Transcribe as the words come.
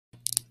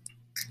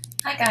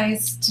Hi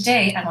guys,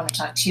 today I want to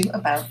talk to you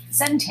about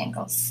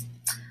Zentangles.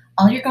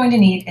 All you're going to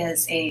need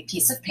is a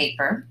piece of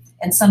paper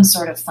and some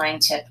sort of fine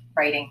tip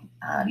writing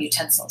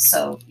utensil.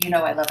 So you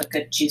know I love a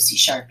good juicy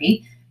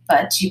Sharpie,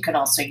 but you can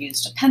also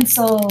use a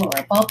pencil or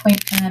a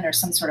ballpoint pen or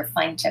some sort of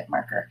fine tip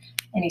marker,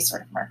 any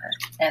sort of marker.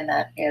 And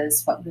that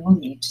is what we will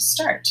need to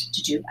start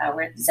to do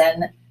our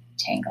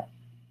Zentangle.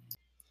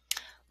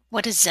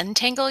 What is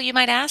Zentangle, you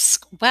might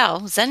ask?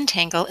 Well,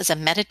 Zentangle is a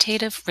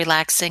meditative,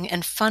 relaxing,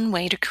 and fun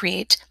way to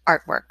create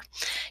artwork.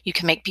 You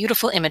can make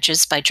beautiful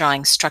images by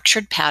drawing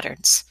structured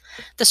patterns.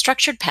 The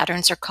structured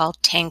patterns are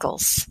called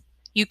tangles.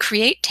 You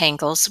create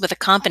tangles with a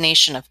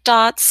combination of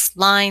dots,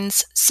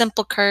 lines,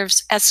 simple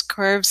curves,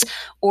 S-curves,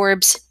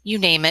 orbs, you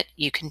name it,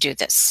 you can do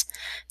this.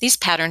 These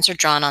patterns are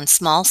drawn on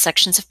small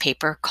sections of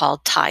paper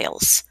called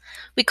tiles.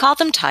 We call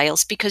them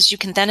tiles because you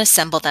can then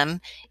assemble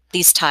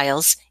these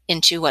tiles,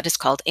 into what is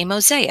called a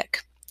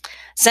mosaic.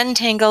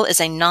 Zentangle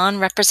is a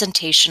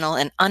non-representational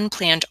and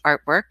unplanned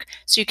artwork,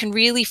 so you can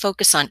really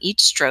focus on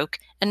each stroke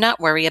and not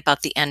worry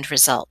about the end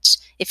result.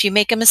 If you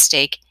make a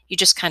mistake, you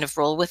just kind of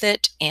roll with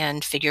it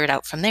and figure it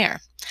out from there.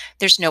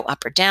 There's no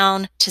up or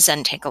down to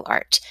Zentangle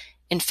art.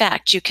 In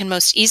fact, you can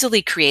most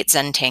easily create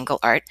Zentangle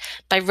art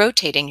by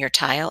rotating your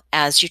tile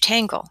as you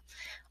tangle.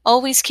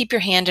 Always keep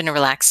your hand in a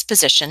relaxed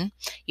position.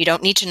 You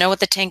don't need to know what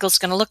the tangle is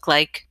going to look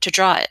like to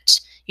draw it.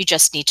 You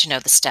just need to know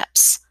the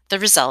steps. The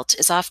result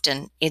is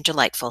often a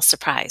delightful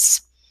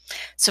surprise.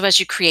 So as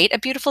you create a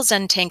beautiful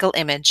Zentangle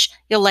image,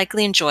 you'll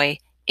likely enjoy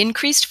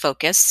increased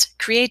focus,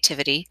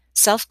 creativity,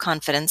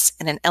 self-confidence,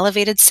 and an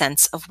elevated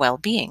sense of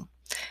well-being.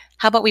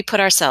 How about we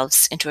put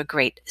ourselves into a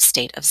great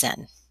state of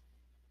Zen?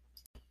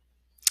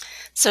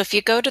 So if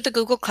you go to the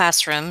Google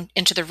Classroom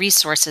into the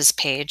resources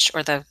page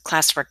or the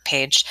classwork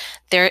page,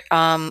 there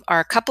are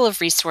a couple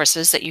of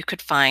resources that you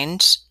could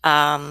find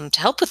to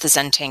help with the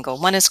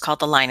Zentangle. One is called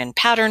the Line and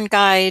Pattern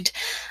Guide,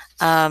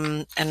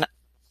 and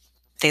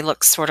they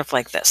look sort of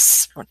like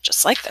this, or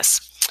just like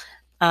this.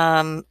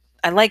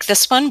 I like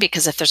this one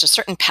because if there's a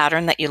certain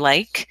pattern that you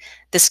like,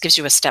 this gives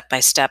you a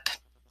step-by-step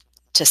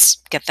to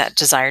get that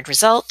desired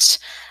result.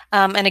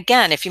 And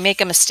again, if you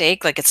make a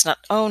mistake, like it's not,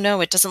 oh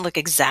no, it doesn't look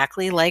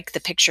exactly like the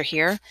picture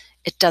here,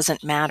 it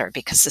doesn't matter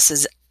because this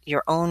is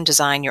your own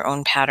design, your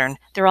own pattern.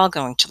 They're all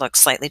going to look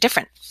slightly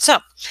different. So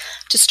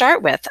to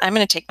start with, I'm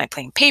going to take my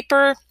plain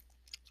paper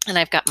and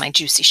I've got my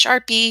juicy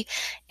Sharpie,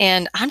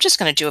 and I'm just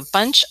going to do a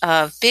bunch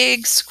of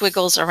big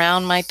squiggles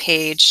around my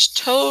page,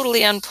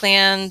 totally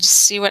unplanned,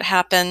 see what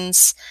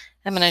happens.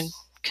 I'm going to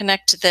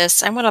connect to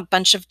this. I want a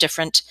bunch of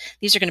different,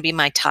 these are going to be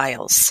my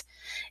tiles.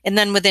 And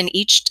then within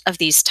each of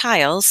these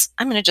tiles,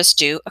 I'm going to just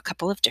do a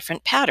couple of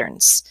different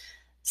patterns.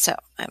 So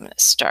I'm going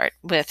to start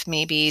with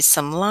maybe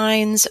some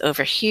lines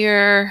over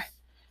here.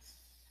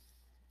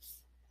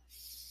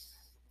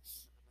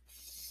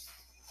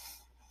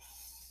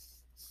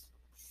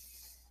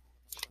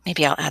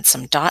 Maybe I'll add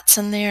some dots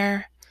in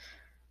there.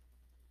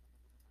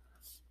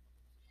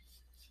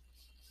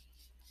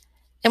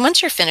 And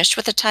once you're finished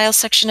with the tile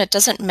section, it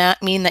doesn't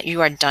mean that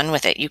you are done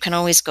with it. You can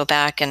always go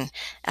back and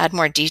add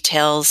more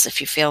details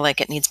if you feel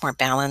like it needs more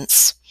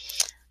balance,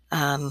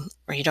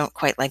 or you don't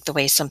quite like the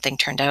way something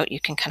turned out. You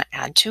can kind of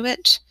add to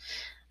it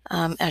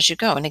as you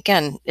go. And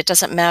again, it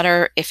doesn't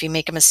matter if you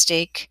make a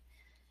mistake.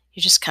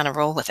 You just kind of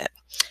roll with it.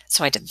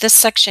 So I did this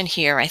section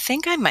here. I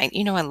think I might,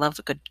 I love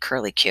a good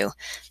curly Q.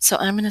 So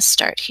I'm going to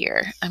start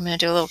here. I'm going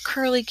to do a little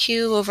curly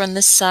Q over on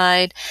this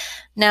side.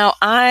 Now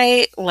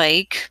I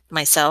like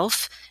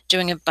myself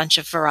doing a bunch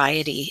of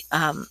variety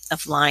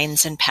of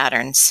lines and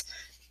patterns.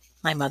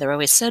 My mother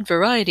always said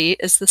variety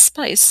is the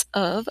spice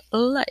of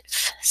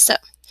life. So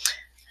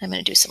I'm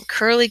going to do some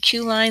curly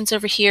Q lines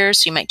over here.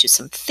 So you might do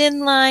some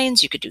thin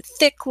lines. You could do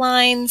thick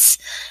lines,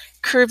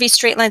 curvy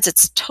straight lines.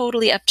 It's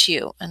totally up to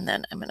you. And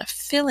then I'm going to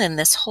fill in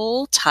this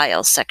whole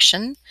tile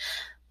section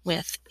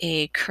with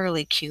a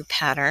curly Q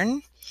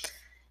pattern.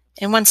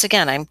 And once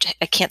again,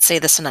 I can't say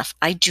this enough.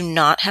 I do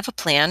not have a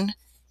plan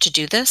to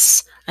do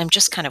this. I'm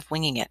just kind of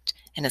winging it.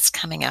 And it's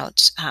coming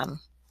out, I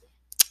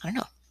don't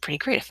know, pretty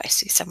great if I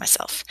say so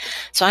myself.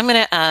 So I'm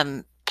going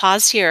to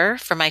pause here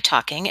for my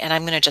talking, and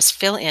I'm going to just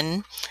fill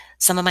in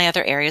some of my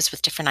other areas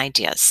with different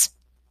ideas.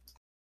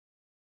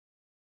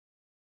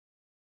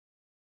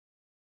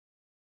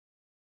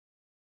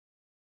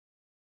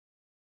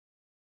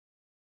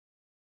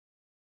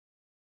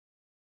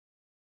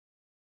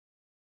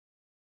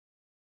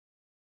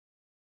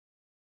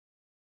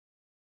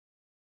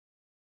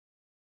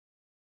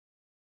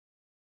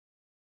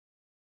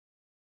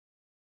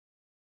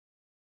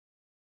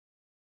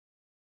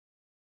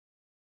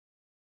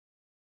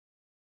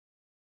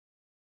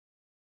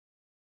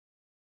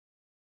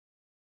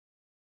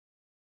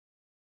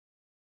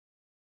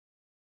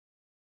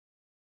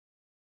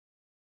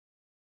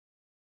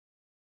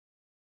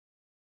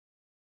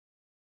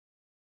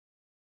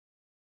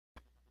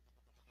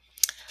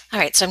 All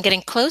right, so I'm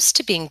getting close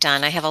to being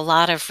done. I have a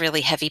lot of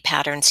really heavy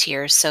patterns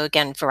here. So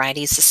again,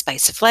 variety is the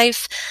spice of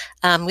life.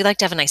 We like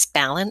to have a nice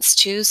balance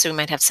too. So we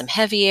might have some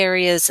heavy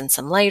areas and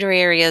some lighter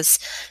areas.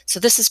 So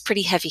this is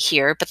pretty heavy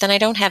here, but then I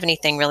don't have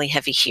anything really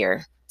heavy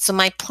here. So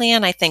my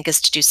plan, I think,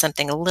 is to do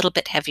something a little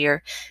bit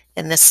heavier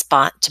in this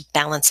spot to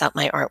balance out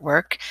my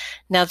artwork.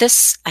 Now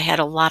this, I had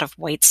a lot of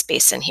white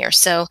space in here.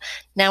 So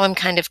now I'm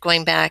kind of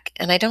going back,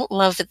 and I don't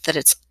love it that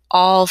it's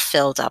all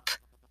filled up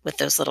with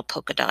those little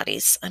polka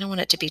dotties. I don't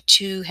want it to be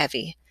too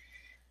heavy.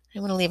 I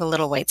want to leave a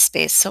little white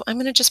space. So I'm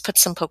going to just put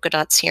some polka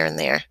dots here and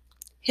there,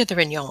 hither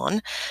and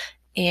yon.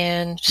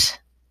 And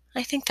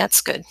I think that's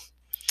good.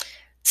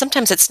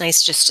 Sometimes it's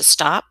nice just to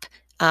stop,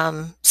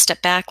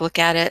 step back, look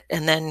at it,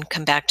 and then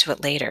come back to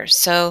it later.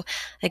 So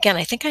again,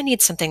 I think I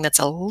need something that's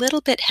a little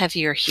bit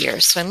heavier here.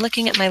 So I'm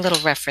looking at my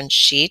little reference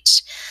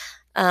sheet.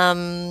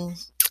 And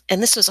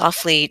this was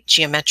awfully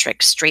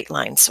geometric, straight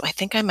lines. So I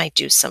think I might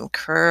do some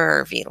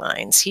curvy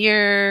lines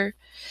here.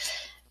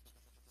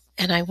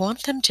 And I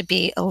want them to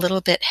be a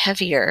little bit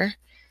heavier.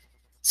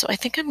 So I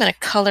think I'm going to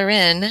color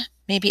in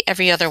maybe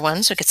every other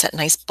one so it gets that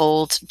nice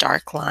bold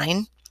dark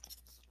line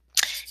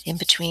in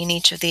between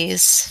each of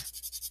these.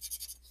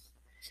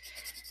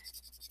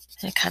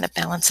 And it kind of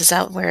balances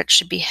out where it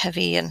should be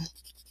heavy and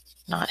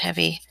not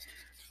heavy.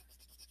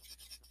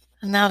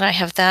 And now that I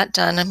have that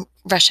done, I'm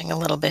rushing a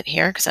little bit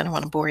here because I don't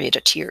want to bore you to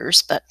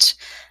tears, but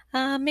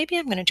maybe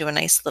I'm going to do a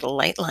nice little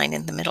light line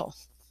in the middle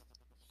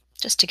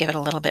just to give it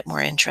a little bit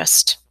more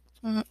interest.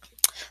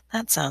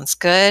 That sounds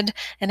good.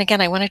 And again,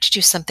 I wanted to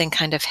do something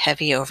kind of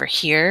heavy over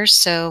here.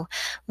 So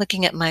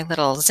looking at my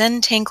little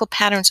Zentangle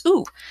patterns,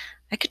 ooh,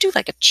 I could do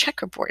like a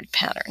checkerboard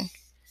pattern.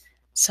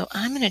 So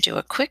I'm going to do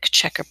a quick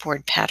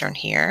checkerboard pattern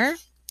here.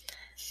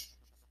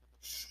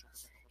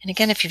 And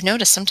again, if you've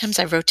noticed, sometimes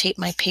I rotate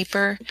my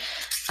paper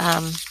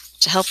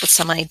to help with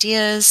some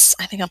ideas.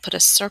 I think I'll put a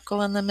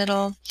circle in the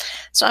middle.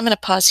 So I'm going to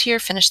pause here,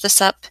 finish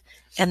this up,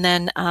 and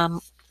then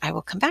I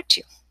will come back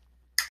to you.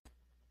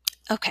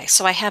 Okay,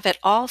 so I have it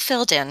all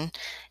filled in,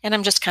 and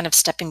I'm just kind of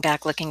stepping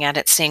back, looking at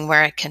it, seeing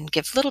where I can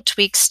give little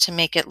tweaks to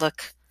make it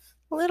look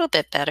a little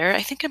bit better.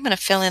 I think I'm going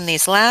to fill in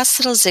these last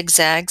little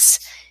zigzags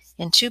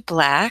into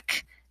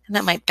black, and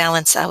that might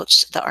balance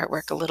out the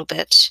artwork a little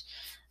bit.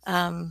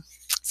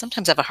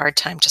 Sometimes I have a hard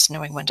time just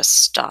knowing when to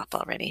stop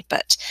already,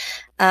 but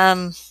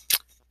I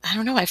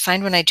don't know. I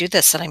find when I do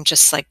this that I'm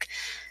just like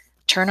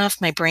turn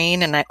off my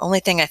brain, and the only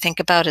thing I think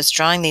about is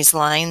drawing these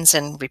lines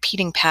and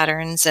repeating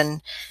patterns,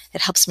 and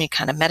it helps me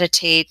kind of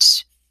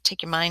meditate,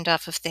 take your mind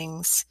off of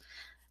things.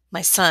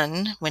 My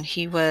son, when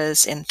he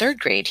was in 3rd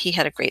grade, he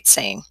had a great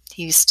saying.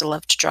 He used to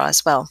love to draw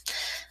as well.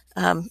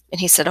 And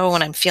he said, oh,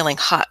 when I'm feeling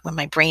hot, when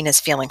my brain is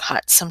feeling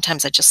hot,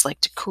 sometimes I just like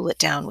to cool it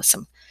down with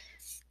some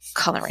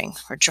coloring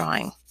or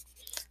drawing.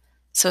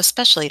 So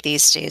especially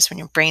these days when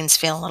your brain's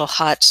feeling a little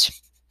hot,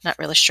 not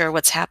really sure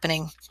what's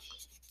happening,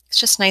 it's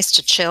just nice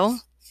to chill,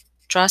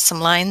 draw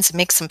some lines,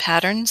 make some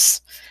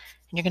patterns,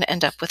 and you're going to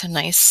end up with a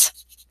nice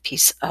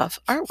piece of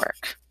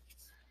artwork.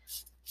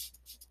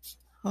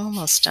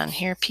 Almost done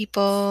here,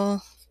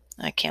 people.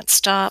 I can't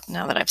stop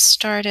now that I've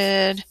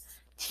started.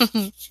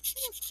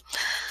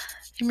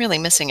 I'm really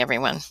missing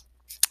everyone.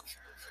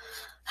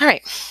 All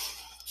right,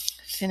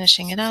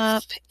 finishing it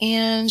up,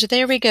 and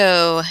there we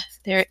go.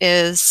 There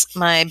is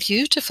my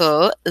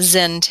beautiful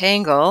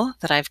Zentangle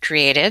that I've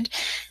created.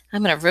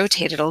 I'm going to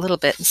rotate it a little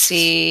bit and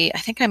see. I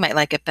think I might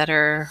like it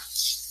better.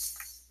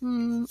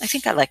 I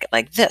think I like it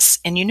like this.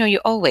 And you know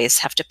you always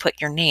have to put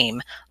your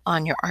name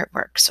on your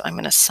artwork. So I'm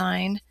going to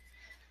sign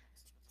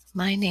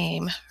my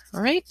name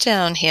right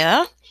down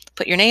here.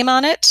 Put your name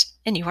on it,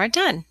 and you are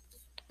done.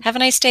 Have a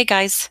nice day,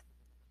 guys.